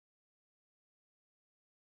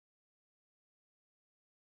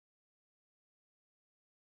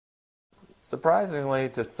Surprisingly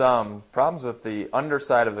to some, problems with the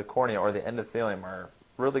underside of the cornea or the endothelium are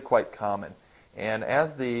really quite common. And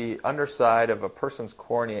as the underside of a person's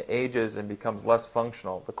cornea ages and becomes less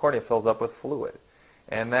functional, the cornea fills up with fluid.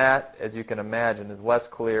 And that, as you can imagine, is less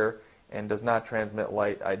clear and does not transmit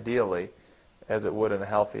light ideally as it would in a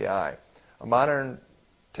healthy eye. A modern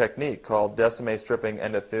technique called decimate stripping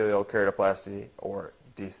endothelial keratoplasty, or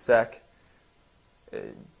DSEK,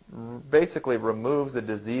 basically removes the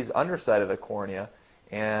diseased underside of the cornea,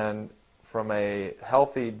 and from a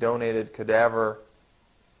healthy donated cadaver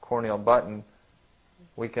corneal button,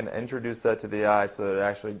 we can introduce that to the eye so that it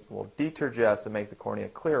actually will deturgest and make the cornea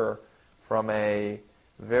clearer from a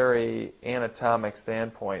very anatomic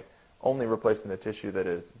standpoint, only replacing the tissue that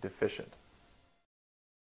is deficient.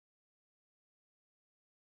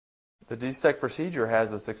 The DSEK procedure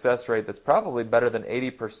has a success rate that's probably better than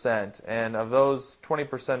 80%, and of those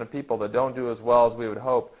 20% of people that don't do as well as we would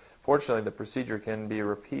hope, fortunately the procedure can be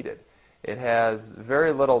repeated. It has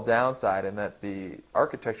very little downside in that the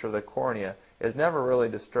architecture of the cornea is never really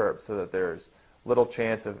disturbed, so that there's little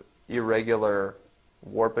chance of irregular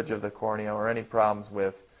warpage of the cornea or any problems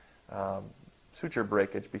with suture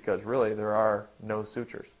breakage, because really there are no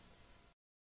sutures.